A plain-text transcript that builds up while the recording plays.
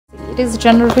is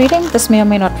general reading. This may or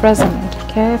may not resonate.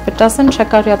 Okay, if it doesn't,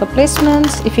 check out your other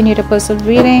placements. If you need a personal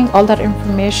reading, all that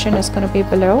information is going to be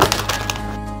below.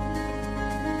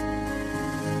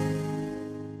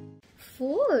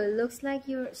 Fool, looks like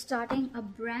you're starting a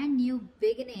brand new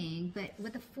beginning, but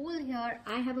with the Fool here,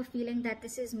 I have a feeling that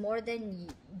this is more than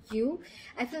you.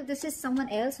 I feel this is someone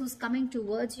else who's coming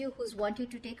towards you, who's want you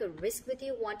to take a risk with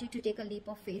you, want you to take a leap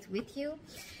of faith with you.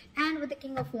 And with the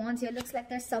King of Wands here, looks like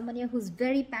there's someone here who's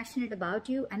very passionate about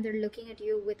you, and they're looking at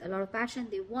you with a lot of passion.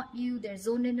 They want you, they're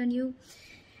zoned in on you,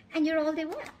 and you're all they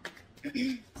want.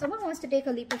 Someone wants to take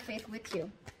a leap of faith with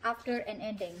you after an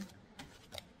ending.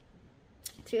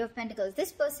 Three of Pentacles.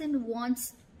 This person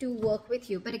wants to work with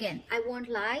you, but again, I won't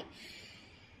lie.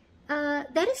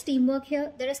 There is teamwork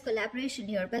here, there is collaboration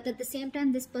here, but at the same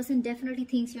time, this person definitely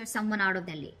thinks you're someone out of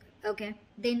their league. Okay,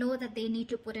 they know that they need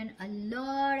to put in a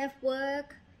lot of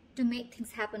work to make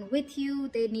things happen with you.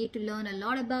 They need to learn a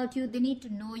lot about you. They need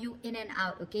to know you in and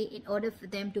out, okay, in order for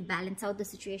them to balance out the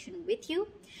situation with you.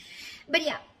 But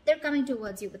yeah, they're coming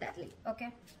towards you with that lead, okay?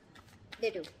 They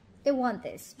do. They want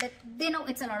this, but they know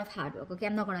it's a lot of hard work, okay?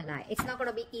 I'm not gonna lie. It's not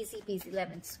gonna be easy peasy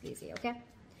lemon squeezy, okay?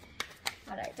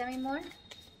 All right, tell me more.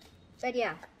 But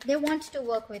yeah, they want to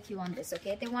work with you on this,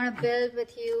 okay? They want to build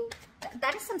with you.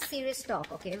 That is some serious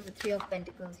talk, okay? With Three of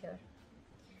Pentacles here.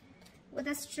 With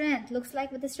the Strength, looks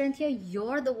like with the Strength here,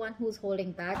 you're the one who's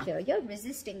holding back here. You're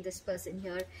resisting this person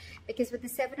here, because with the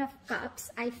Seven of Cups,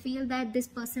 I feel that this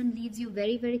person leaves you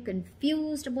very, very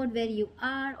confused about where you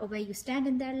are or where you stand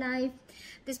in their life.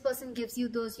 This person gives you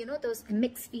those, you know, those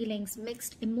mixed feelings,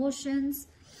 mixed emotions.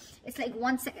 It's like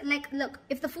 1 second, like, look,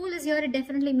 if the Fool is here, it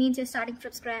definitely means you're starting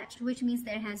from scratch, which means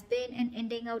there has been an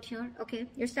ending out here, okay?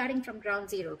 You're starting from ground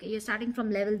zero, okay? You're starting from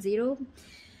level 0.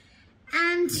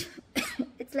 And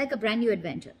it's like a brand new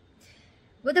adventure.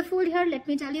 With the Fool here, let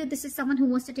me tell you, this is someone who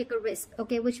wants to take a risk,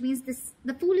 okay? Which means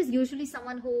the Fool is usually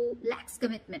someone who lacks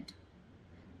commitment.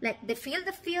 Like, they feel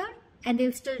the fear and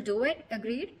they'll still do it,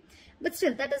 agreed? But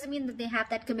still, that doesn't mean that they have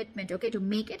that commitment, okay, to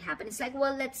make it happen. It's like,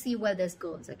 well, let's see where this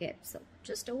goes, okay? So,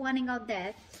 just a warning out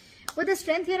there. With the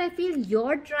Strength here, I feel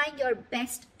you're trying your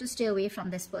best to stay away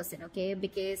from this person, okay?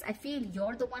 Because I feel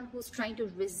you're the one who's trying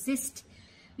to resist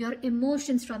your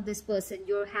emotions from this person.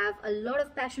 You have a lot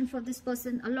of passion for this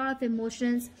person, a lot of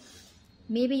emotions.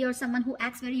 Maybe you're someone who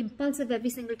acts very impulsive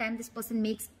every single time this person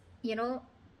makes, you know,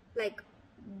 like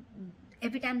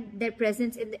every time their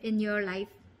presence in your life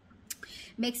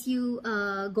makes you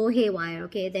go haywire,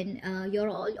 okay? Then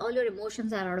all your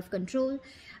emotions are out of control.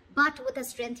 But with the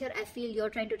Strength here, I feel you're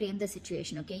trying to tame the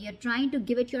situation, okay? You're trying to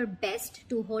give it your best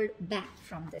to hold back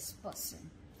from this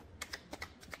person.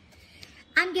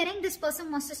 I'm getting this person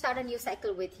wants to start a new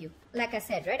cycle with you, like I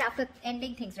said, right? After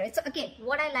ending things, right? So again,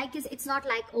 what I like is it's not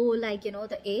like, oh, like, you know,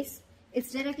 the Ace.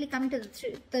 It's directly coming to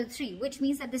the three, which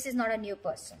means that this is not a new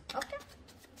person, okay?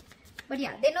 But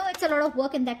yeah, they know it's a lot of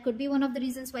work, and that could be one of the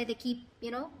reasons why they keep,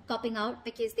 you know, copping out,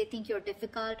 because they think you're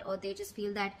difficult, or they just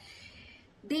feel that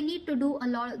they need to do a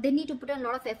lot, they need to put a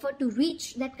lot of effort to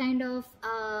reach that kind of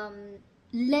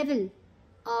level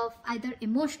of either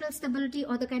emotional stability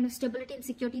or the kind of stability and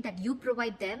security that you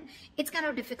provide them. It's kind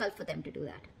of difficult for them to do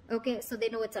that, okay? So they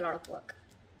know it's a lot of work.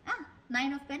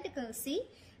 Nine of Pentacles, see?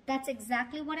 That's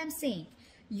exactly what I'm saying.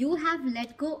 You have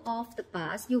let go of the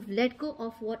past. You've let go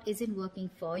of what isn't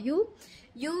working for you.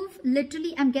 You've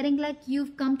literally, I'm getting like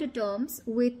you've come to terms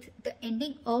with the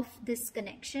ending of this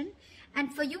connection.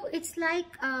 And for you, it's like,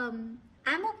 I'm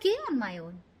okay on my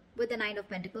own. With the Nine of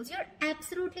Pentacles, you're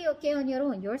absolutely okay on your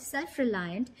own. You're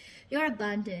self-reliant, you're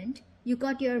abundant, you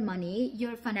got your money,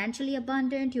 you're financially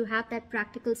abundant, you have that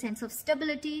practical sense of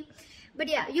stability. But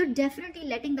yeah, you're definitely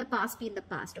letting the past be in the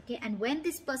past, okay? And when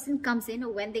this person comes in,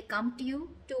 or when they come to you,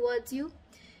 towards you,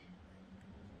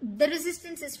 the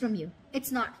resistance is from you.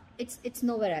 It's not, it's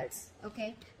nowhere else,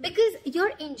 okay? Because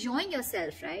you're enjoying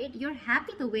yourself, right? You're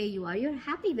happy the way you are, you're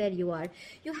happy where you are.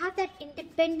 You have that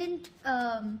independent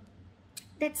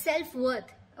that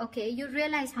self-worth, okay? You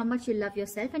realize how much you love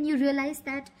yourself, and you realize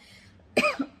that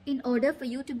in order for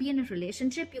you to be in a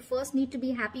relationship, you first need to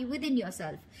be happy within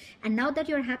yourself. And now that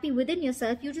you're happy within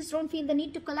yourself, you just don't feel the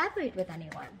need to collaborate with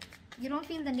anyone. You don't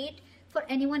feel the need for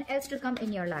anyone else to come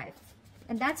in your life.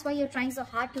 And that's why you're trying so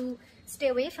hard to stay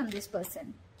away from this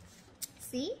person.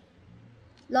 See?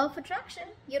 Law of attraction.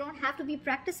 You don't have to be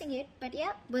practicing it, but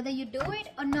yeah, whether you do it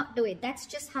or not do it, that's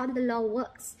just how the law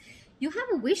works. You have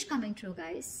a wish coming true,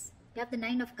 guys. You have the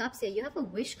Nine of Cups here. You have a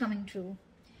wish coming true.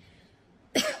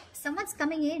 Someone's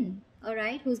coming in, all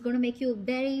right, who's going to make you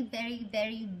very, very,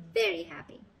 very, very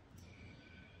happy.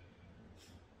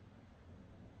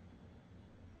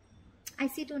 I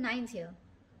see 2 nines here.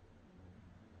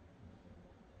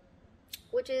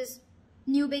 which is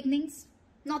new beginnings.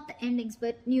 Not the endings,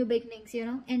 but new beginnings, you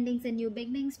know, endings and new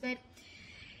beginnings. But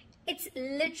it's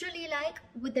literally like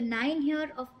with the 9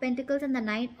 here of Pentacles and the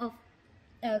 9 of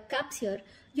Cups here,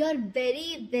 you're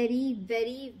very, very,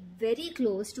 very, very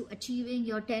close to achieving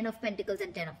your 10 of Pentacles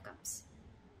and 10 of Cups.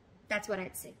 That's what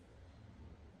I'd say.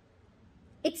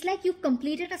 It's like you've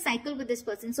completed a cycle with this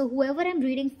person. So whoever I'm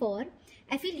reading for,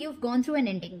 I feel you've gone through an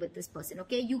ending with this person,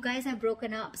 okay? You guys have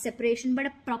broken up, separation, but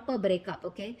a proper breakup,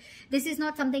 okay? This is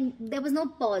not something, there was no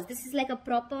pause. This is like a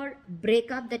proper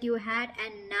breakup that you had,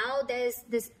 and now there's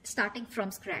this starting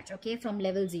from scratch, okay? From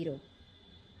level 0.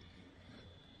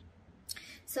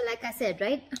 So like I said,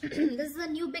 right? This is a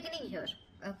new beginning here,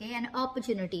 okay? An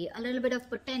opportunity, a little bit of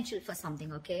potential for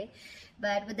something, okay?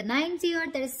 But with the 9s here,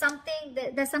 there is something,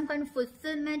 there's some kind of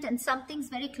fulfillment, and something's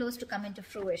very close to come into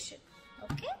fruition,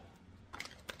 okay?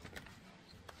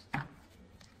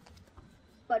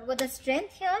 But with the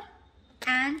Strength here,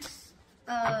 and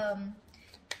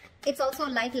it's also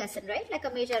a life lesson, right? Like a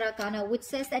major arcana, which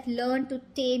says that learn to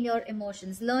tame your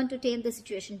emotions, learn to tame the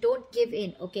situation, don't give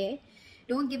in, okay?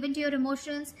 Don't give in to your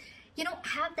emotions. You know,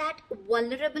 have that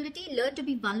vulnerability, learn to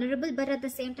be vulnerable, but at the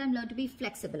same time, learn to be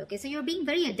flexible, okay? So you're being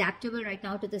very adaptable right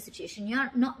now to the situation.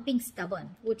 You're not being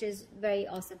stubborn, which is very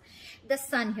awesome. The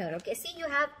Sun here, okay? See, you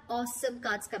have awesome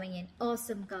cards coming in,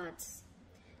 awesome cards.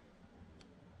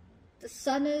 The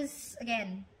Sun is,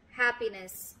 again,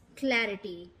 happiness,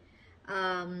 clarity,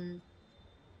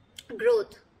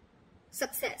 growth,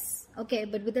 success, okay?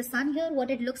 But with the Sun here, what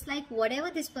it looks like,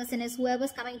 whatever this person is,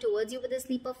 whoever's coming towards you with this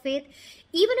leap of faith,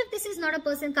 even if this is not a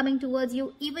person coming towards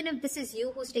you, even if this is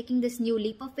you who's taking this new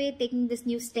leap of faith, taking this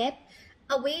new step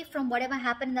away from whatever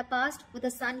happened in the past, with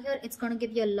the Sun here, it's going to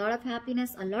give you a lot of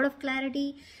happiness, a lot of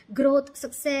clarity, growth,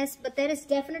 success. But there is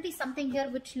definitely something here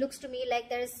which looks to me like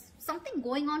there is something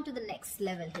going on to the next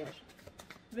level here,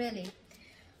 really.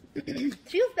 3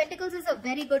 of Pentacles is a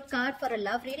very good card for a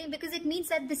love reading, because it means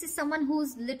that this is someone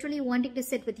who's literally wanting to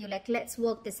sit with you, like, let's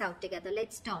work this out together,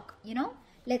 let's talk, you know,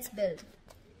 let's build.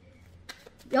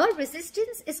 Your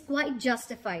resistance is quite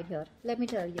justified here, let me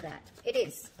tell you that. It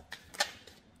is.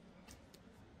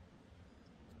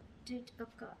 Did a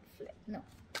card flip? No.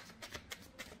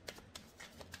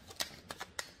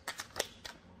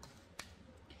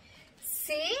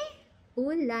 See?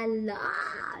 Ooh la la,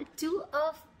 2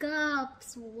 of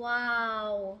Cups.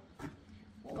 Wow,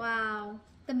 wow.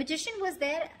 The Magician was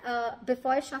there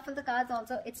before I shuffled the cards.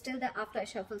 Also, it's still there after I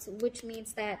shuffle, so which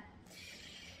means that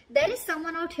there is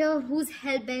someone out here who's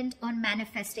hell-bent on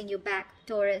manifesting you back,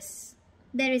 Taurus.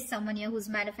 There is someone here who's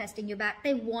manifesting you back.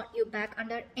 They want you back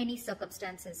under any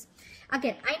circumstances.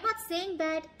 Again, I'm not saying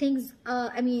that things,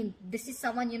 I mean, this is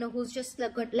someone, you know, who's just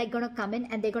like going to come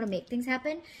in and they're going to make things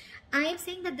happen. I am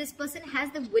saying that this person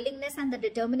has the willingness and the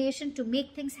determination to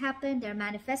make things happen. They're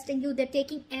manifesting you. They're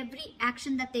taking every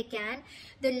action that they can.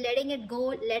 They're letting it go,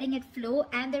 letting it flow,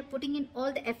 and they're putting in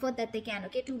all the effort that they can,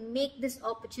 okay, to make this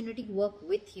opportunity work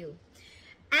with you.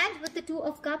 And with the 2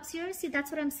 of Cups here, see,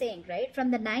 that's what I'm saying, right?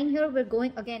 From the 9 here, we're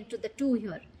going again to the 2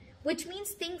 here, which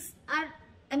means things are,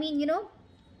 I mean, you know.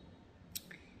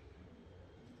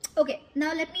 Okay,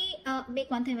 now let me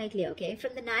make one thing very clear, okay?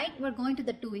 From the 9, we're going to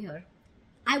the 2 here.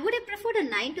 I would have preferred a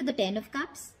 9 to the 10 of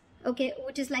Cups, okay,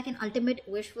 which is like an ultimate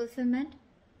wish fulfillment.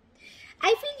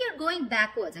 I feel you're going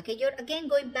backwards, okay? You're again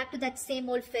going back to that same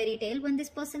old fairy tale when this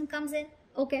person comes in,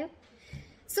 okay?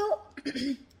 So,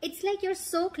 it's like you're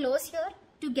so close here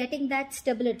to getting that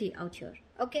stability out here,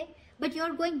 okay? But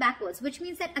you're going backwards, which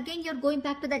means that again, you're going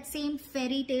back to that same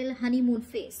fairy tale honeymoon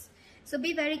phase. So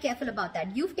be very careful about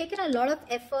that. You've taken a lot of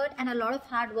effort and a lot of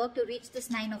hard work to reach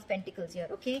this 9 of Pentacles here,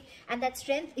 okay? And that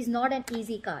Strength is not an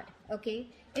easy card, okay?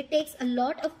 It takes a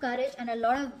lot of courage and a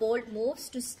lot of bold moves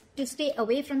to stay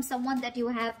away from someone that you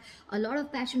have a lot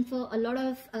of passion for, a lot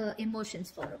of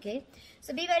emotions for, okay?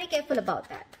 So be very careful about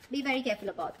that. Be very careful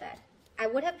about that. I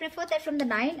would have preferred that from the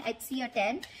 9, I'd see a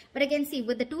 10. But again, see,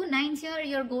 with the 2 9s here,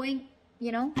 you're going,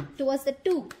 you know, towards the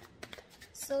 2.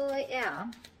 So, yeah.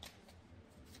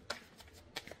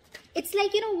 It's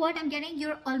like, you know what I'm getting?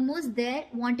 You're almost there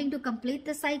wanting to complete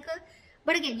the cycle.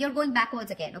 But again, you're going backwards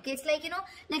again, okay? It's like, you know,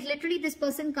 like literally this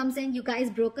person comes in, you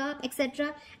guys broke up,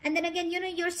 etc. And then again, you know,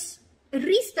 you're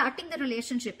restarting the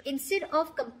relationship. Instead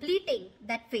of completing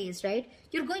that phase, right?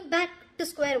 You're going back to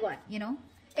square one, you know?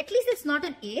 At least it's not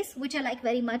an ace, which I like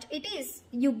very much. It is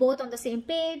you both on the same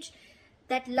page,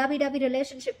 that lovey-dovey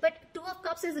relationship. But 2 of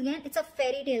Cups is again, it's a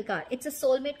fairy tale card. It's a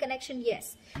soulmate connection,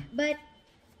 yes. But,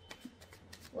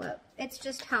 well, it's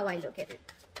just how I look at it,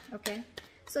 okay?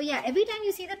 So, yeah, every time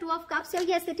you see the 2 of Cups, so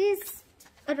yes, it is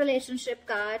a relationship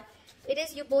card. It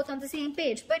is you both on the same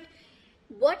page. But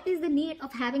what is the need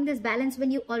of having this balance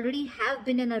when you already have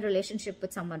been in a relationship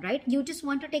with someone, right? You just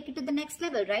want to take it to the next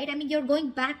level, right? I mean, you're going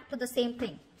back to the same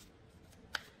thing.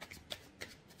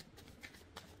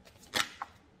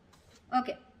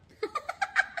 Okay. 10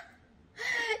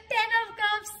 of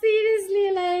Cups,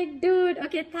 seriously, like, dude.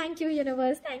 Okay, thank you,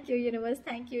 universe. Thank you, universe.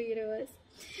 Thank you, universe.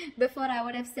 Before I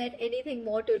would have said anything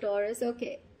more to Taurus.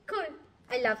 Okay, cool.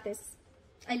 I love this.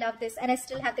 I love this. And I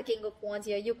still have the King of Wands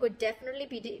here. You could definitely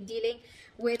be dealing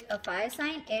with a fire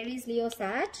sign, Aries, Leo,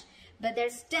 Sag. But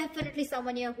there's definitely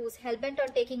someone here who's hell-bent on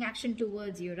taking action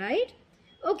towards you, right?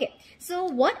 Okay, so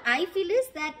what I feel is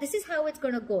that this is how it's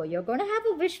going to go. You're going to have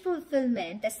a wish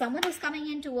fulfillment. There's someone who's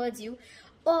coming in towards you.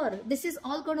 Or this is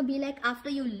all going to be like after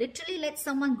you literally let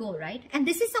someone go, right? And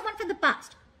this is someone from the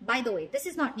past. By the way, this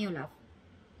is not new love.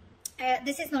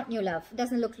 This is not new love.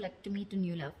 Doesn't look like to me to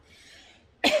new love.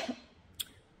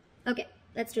 Okay,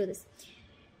 let's do this.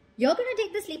 You're going to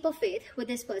take this leap of faith with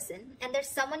this person, and there's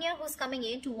someone here who's coming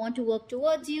in to want to work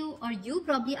towards you, or you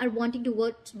probably are wanting to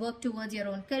work towards your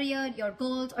own career, your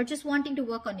goals, or just wanting to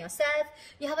work on yourself.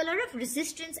 You have a lot of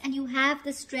resistance, and you have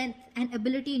the strength and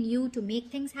ability in you to make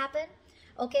things happen.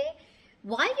 Okay,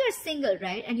 while you're single,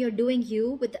 right, and you're doing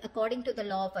you with according to the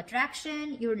law of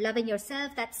attraction, you're loving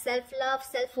yourself, that's self-love,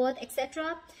 self-worth,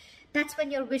 etc. That's when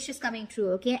your wish is coming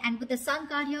true. Okay, and with the Sun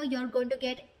card here, you're going to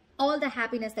get all the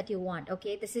happiness that you want.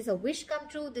 Okay, this is a wish come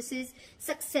true. This is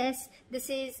success. This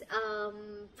is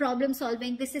problem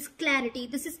solving. This is clarity.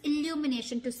 This is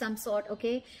illumination to some sort.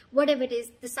 Okay, whatever it is,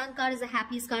 the Sun card is the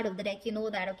happiest card of the deck, you know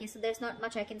that. Okay, so there's not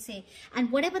much I can say.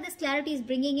 And whatever this clarity is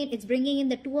bringing in, it's bringing in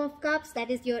the Two of Cups.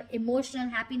 That is your emotional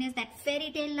happiness, that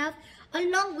fairy tale love.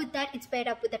 Along with that, it's paired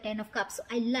up with the 10 of Cups. So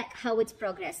I like how it's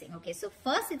progressing. Okay, so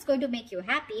first it's going to make you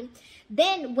happy.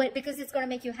 Then, because it's going to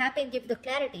make you happy and give the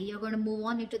clarity, you're going to move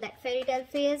on into that fairy tale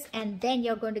phase. And then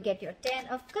you're going to get your 10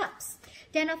 of Cups.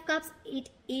 10 of Cups, it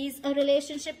is a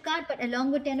relationship card. But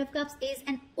along with 10 of Cups is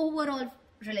an overall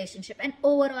relationship and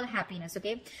overall happiness.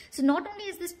 Okay, so not only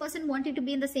is this person wanting to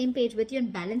be in the same page with you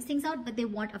and balance things out, but they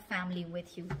want a family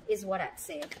with you, is what I'd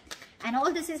say. And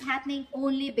all this is happening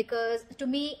only because, to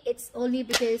me, it's only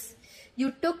because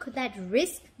you took that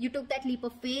risk, you took that leap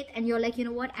of faith, and you're like, you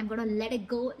know what, I'm gonna let it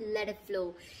go, let it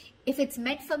flow. If it's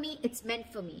meant for me, it's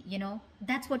meant for me, you know.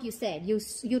 That's what you said.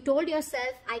 You told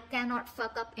yourself, I cannot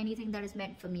fuck up anything that is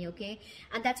meant for me, okay?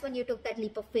 And that's when you took that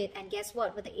leap of faith. And guess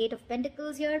what? With the 8 of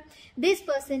Pentacles here, this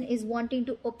person is wanting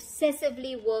to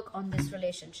obsessively work on this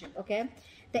relationship, okay?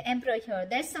 The Emperor here.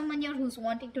 There's someone here who's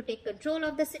wanting to take control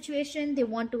of the situation. They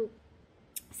want to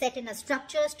set in a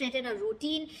structure, straighten a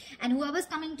routine, and whoever's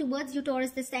coming towards you, Taurus,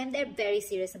 this time, they're very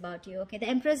serious about you, okay? The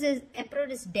Emperor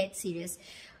is dead serious.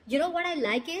 You know what I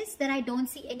like is that I don't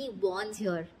see any wands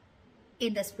here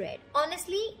in the spread.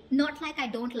 Honestly, not like I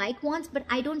don't like wands, but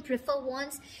I don't prefer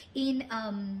wands in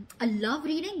a love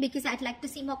reading, because I'd like to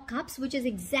see more cups, which is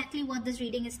exactly what this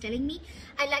reading is telling me.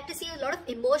 I like to see a lot of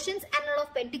emotions and a lot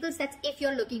of pentacles. That's if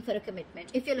you're looking for a commitment,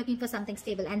 if you're looking for something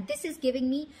stable. And this is giving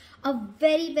me a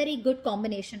very, very good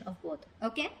combination of both,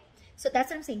 okay? So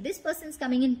that's what I'm saying. This person's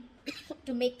coming in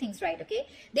to make things right, okay?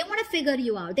 They want to figure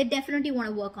you out. They definitely want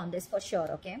to work on this for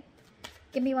sure, okay?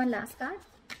 Give me one last card.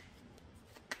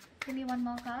 Give me one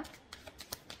more card.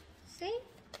 See?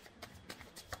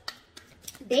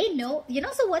 They know, you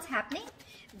know, so what's happening?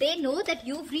 They know that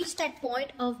you've reached that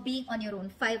point of being on your own.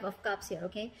 5 of Cups here,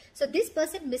 okay? So this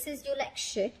person misses you like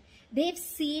shit. They've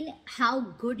seen how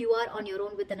good you are on your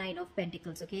own with the 9 of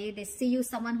Pentacles, okay? They see you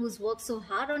someone who's worked so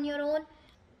hard on your own.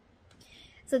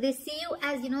 So they see you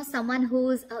as, you know, someone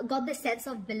who's got this sense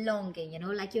of belonging, you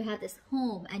know, like you have this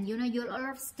home and, you know, you're a lot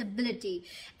of stability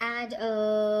and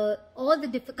all the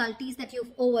difficulties that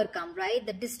you've overcome, right?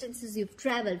 The distances you've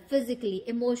traveled physically,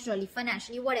 emotionally,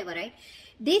 financially, whatever, right?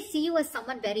 They see you as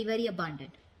someone very, very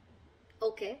abundant,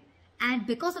 okay? And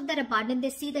because of that abundance,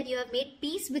 they see that you have made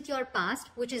peace with your past,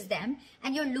 which is them,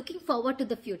 and you're looking forward to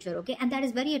the future, okay? And that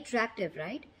is very attractive,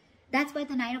 right? That's why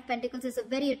the 9 of Pentacles is a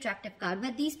very attractive card.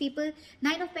 Where these people,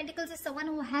 9 of Pentacles is someone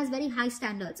who has very high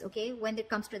standards, okay, when it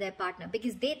comes to their partner.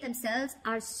 Because they themselves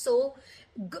are so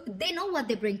good. They know what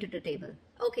they bring to the table.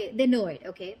 Okay, they know it,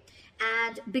 okay.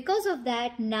 And because of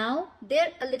that, now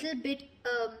they're a little bit,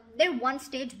 they're one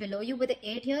stage below you with the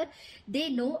 8 here. They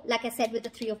know, like I said with the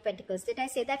 3 of Pentacles. Did I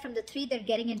say that? From the 3, they're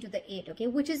getting into the 8, okay.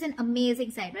 Which is an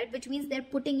amazing sign, right? Which means they're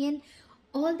putting in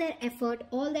all their effort,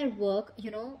 all their work,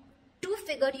 you know, to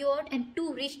figure you out and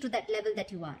to reach to that level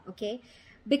that you are, okay?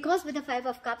 Because with the 5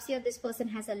 of Cups here, this person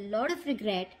has a lot of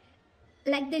regret.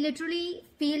 Like they literally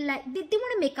feel like they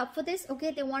want to make up for this,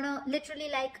 okay? They want to literally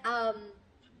like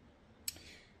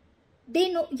they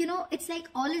know, you know, it's like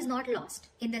all is not lost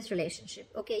in this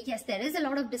relationship. Okay, yes, there is a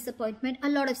lot of disappointment, a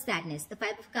lot of sadness. The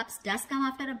Five of Cups does come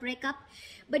after a breakup,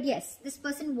 but yes, this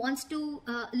person wants to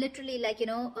literally, like, you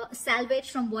know,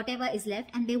 salvage from whatever is left,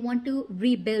 and they want to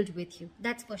rebuild with you.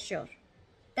 That's for sure.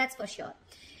 That's for sure.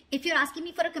 If you're asking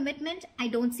me for a commitment, I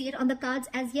don't see it on the cards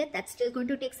as yet. That's still going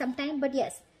to take some time, but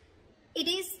yes,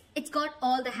 it's got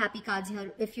all the happy cards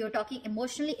here. If you're talking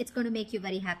emotionally, it's going to make you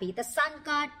very happy. The Sun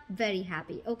card, very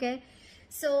happy. Okay,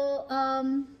 so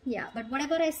yeah, but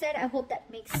whatever I said, I hope that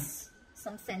makes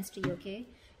some sense to you. Okay,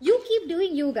 you keep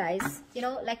doing you, guys. You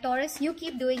know, like Taurus, you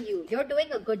keep doing you. You're doing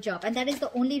a good job, and that is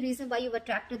the only reason why you've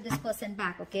attracted this person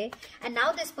back. Okay, and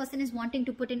now this person is wanting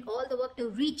to put in all the work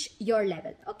to reach your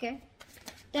level. Okay,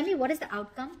 tell me, what is the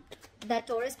outcome that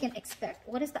Taurus can expect?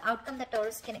 What is the outcome that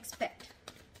Taurus can expect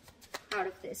out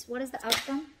of this? What is the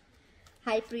outcome?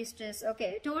 High Priestess.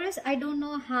 Okay, Taurus, I don't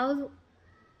know how,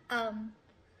 I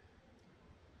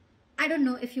don't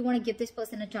know if you want to give this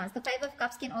person a chance. The Five of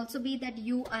Cups can also be that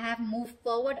you have moved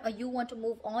forward, or you want to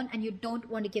move on and you don't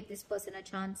want to give this person a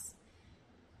chance.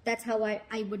 That's how I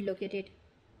would look at it,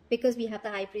 because we have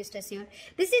the High Priestess here.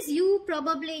 This is you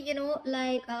probably, you know,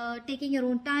 like taking your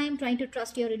own time, trying to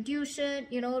trust your intuition,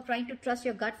 you know, trying to trust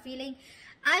your gut feeling.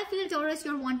 I feel, Taurus,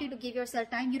 you're wanting to give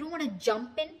yourself time. You don't want to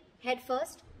jump in head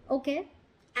first, okay?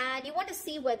 And you want to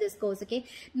see where this goes, okay?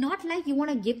 Not like you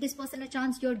want to give this person a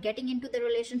chance. You're getting into the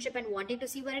relationship and wanting to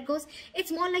see where it goes.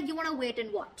 It's more like you want to wait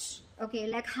and watch, okay?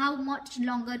 Like, how much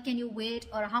longer can you wait,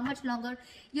 or how much longer?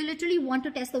 You literally want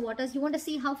to test the waters. You want to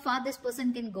see how far this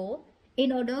person can go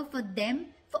in order for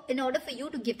them, in order for you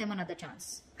to give them another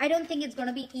chance. I don't think it's going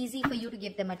to be easy for you to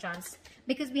give them a chance,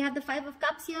 because we have the Five of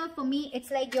Cups here. For me,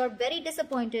 it's like you're very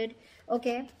disappointed,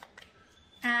 okay?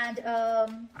 And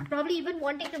probably even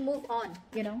wanting to move on,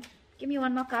 you know. Give me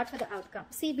one more card for the outcome.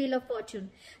 See, Wheel of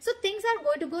Fortune. So things are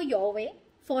going to go your way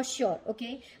for sure,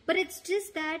 okay? But it's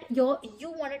just that you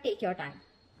want to take your time.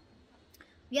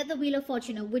 We have the Wheel of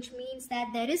Fortune, which means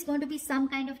that there is going to be some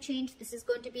kind of change. This is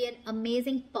going to be an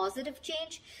amazing positive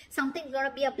change. Something's going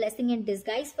to be a blessing in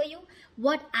disguise for you.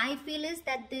 What I feel is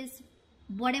that this,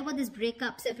 whatever this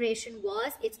breakup, separation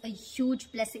was, it's a huge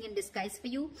blessing in disguise for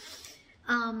you.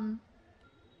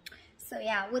 So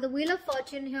yeah, with the Wheel of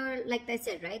Fortune here, like I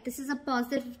said, right, this is a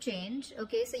positive change,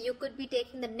 okay? So you could be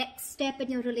taking the next step in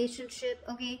your relationship,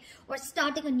 okay? Or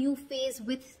starting a new phase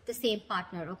with the same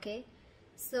partner, okay?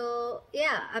 So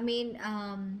yeah, I mean,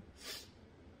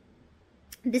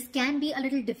 this can be a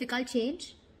little difficult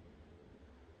change,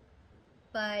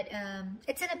 but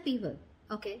it's an upheaval,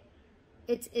 okay?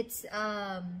 It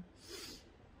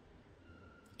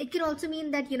can also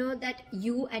mean that, you know, that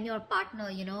you and your partner,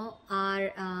 you know,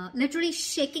 are literally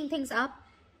shaking things up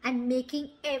and making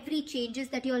every changes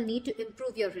that you'll need to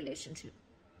improve your relationship.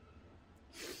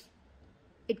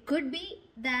 It could be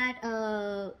that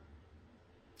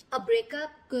a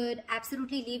breakup could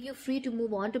absolutely leave you free to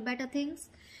move on to better things.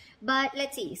 But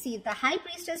let's see, the High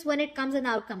Priestess, when it comes an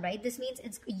outcome, right, this means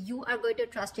you are going to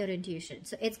trust your intuition.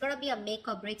 So it's going to be a make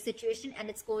or break situation,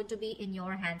 and it's going to be in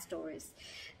your hands, Taurus.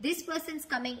 This person's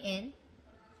coming in,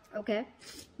 okay?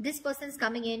 This person's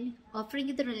coming in, offering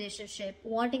you the relationship,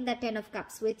 wanting that 10 of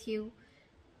Cups with you.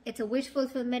 It's a wish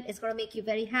fulfillment. It's going to make you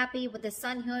very happy. With the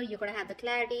Sun here, you're going to have the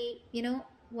clarity, you know,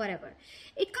 whatever.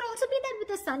 It could also be that with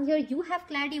the Sun here, you have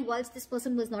clarity whilst this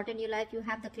person was not in your life. You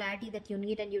have the clarity that you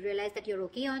need, and you realize that you're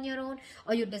okay on your own,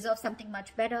 or you deserve something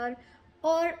much better.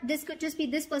 Or this could just be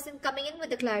this person coming in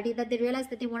with the clarity that they realize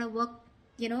that they want to work,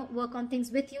 you know, work on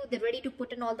things with you. They're ready to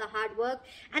put in all the hard work,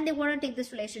 and they want to take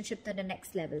this relationship to the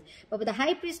next level. But with the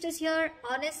High Priestess here,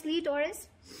 honestly, Taurus,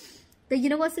 the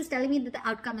universe is telling me that the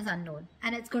outcome is unknown,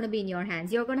 and it's going to be in your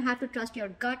hands. You're going to have to trust your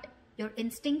gut, your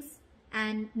instincts,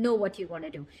 and know what you want to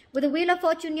do. With the Wheel of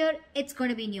Fortune here, it's going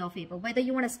to be in your favor. Whether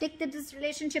you want to stick to this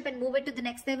relationship and move it to the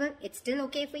next level, it's still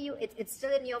okay for you. It's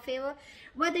still in your favor.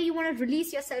 Whether you want to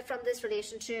release yourself from this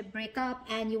relationship, break up,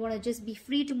 and you want to just be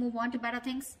free to move on to better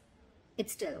things,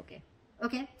 it's still okay.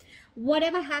 Okay?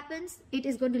 Whatever happens, it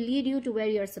is going to lead you to where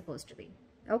you're supposed to be.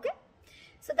 Okay?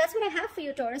 So that's what I have for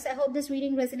you, Taurus. I hope this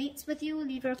reading resonates with you.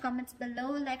 Leave your comments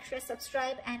below, like, share,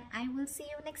 subscribe, and I will see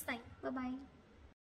you next time. Bye-bye.